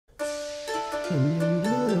I'm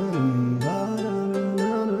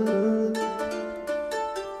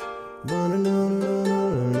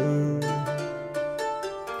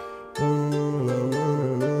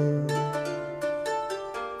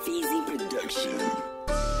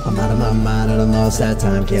out of my mind and I lost that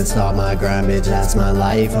time. Can't stop my grind, bitch, that's my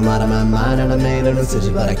life. I'm out of my mind and I made a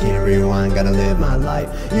decision, but I can't rewind, gotta live my life.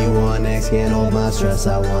 You want next, can't hold my stress.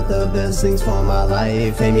 I want the best things for my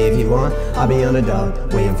life. Pay me if you want, I'll be on the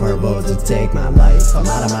dog, waiting for a boat to take my life. I'm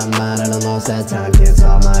out of my mind and I lost that time. Can't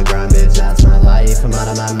stop my grind, bitch, that's my life. I'm out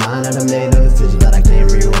of my mind and I made a decision, but I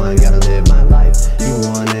can't rewind, gotta live my life. You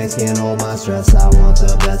want next, can't hold my stress. I want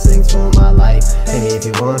the best things for my life. Pay me if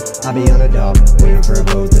you want, I'll be on the dog, waiting for a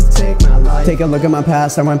boat to take my life. Take a look at my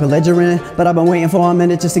past, I went belligerent, but I've been waiting for a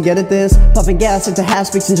minute just to get at this. Puffing gas into half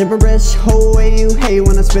speaks and gibberish. Oh, way you hate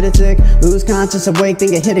when I spit it sick. Lose conscious, awake,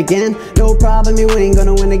 then get hit again. No problem, you ain't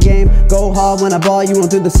gonna win the game. Go hard when I ball, you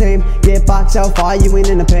won't do the same. Get boxed out far, you ain't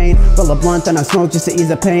in the pain. Roll a blunt and I smoke just to ease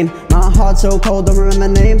the pain. My heart's so cold, don't remember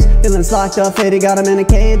names. Feelings locked up, faded, got 'em in a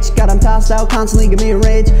cage. Got 'em tossed out, constantly give me a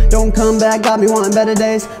rage. Don't come back, got me wanting better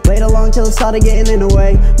days. Played along till it started getting in the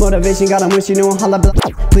way. Motivation got 'em wish you knew holla.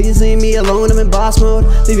 Please leave me alone, I'm in boss mode.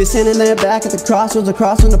 Leave you standing there back at the crossroads,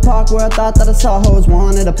 across from the park where I thought that I saw hoes.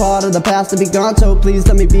 Wanted a part of the past to be gone, so please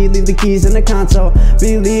let me be, leave the keys in the console.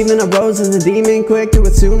 Believe in a rose as a demon, quick to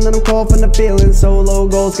assume that I'm cold from the feeling. Solo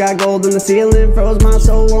goals, got gold in the ceiling, froze my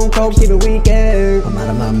soul, won't cope, keep it weekend. I'm out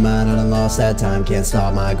of my mind and I lost that time. Can't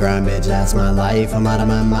stop my grind, bitch, that's my life. I'm out of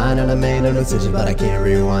my mind and I made a decision, but I can't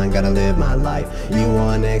rewind, gotta live my life. You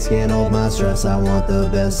want next, can't hold my stress. I want the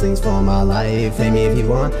best things for my life. Pay me if you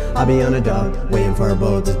want, I'll be on the dog, waiting for a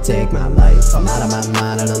boat to take my life. I'm out of my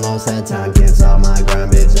mind and I lost that time. Can't stop my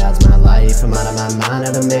grind, bitch, that's my life. I'm out of my mind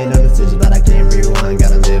and I made a decision, but I can't rewind,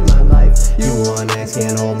 gotta live my life. You want next,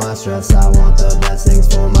 can't hold my stress. I want the best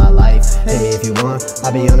things for my life. Pay me if you want,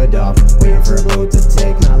 I'll be on the dog, waiting for a boat to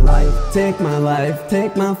take my life. Take my life,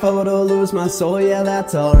 take my photo, lose my soul, yeah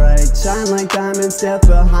that's alright. Shine like diamonds, death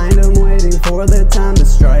behind them, waiting for the time to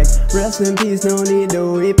strike. Rest in peace, no need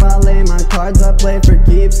to weep. I lay my cards, I play for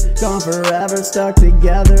keeps. Gone forever, stuck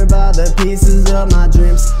together by the pieces of my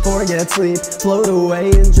dreams. Forget sleep, float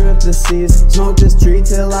away and drift the seas. Smoke this tree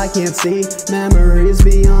till I can't see. Memories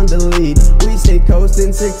beyond delete. We stay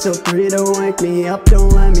coasting 6 till 3. Don't wake me up, don't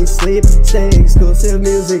let me sleep. Stay exclusive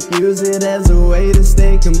music, use it as a way to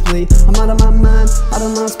stay complete. I'm out of my mind, out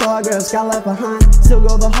of lost progress, got left behind. Still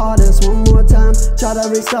go the hardest, one more time. Try to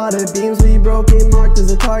restart it, beams we broken, marked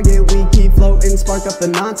as a target. We keep floating, spark up the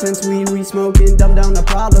nonsense. We smoking, dumb down the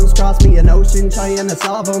problems. Cross me an ocean, trying to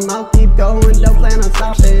solve them. I'll keep going, don't plan on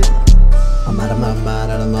stopping. I'm out of my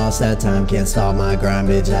mind and I lost that time. Can't stop my grind,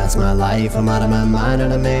 bitch, that's my life. I'm out of my mind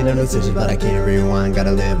and I made a decision, but I can't rewind,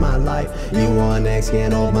 gotta live my life. You want next,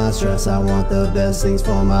 can't hold my stress. I want the best things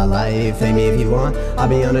for my life. Pay me if you want, I'll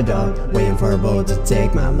be on the dog, waiting for a boat to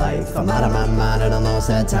take my life. I'm out of my mind and I lost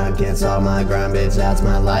that time. Can't stop my grind, bitch, that's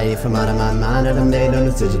my life. I'm out of my mind and I made a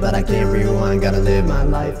decision, but I can't rewind, gotta live my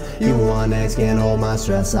life. You want next, can't hold my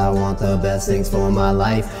stress. I want the best things for my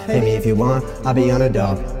life. Pay me if you want, I'll be on the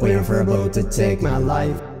dog, waiting for a boat to take my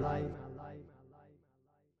life.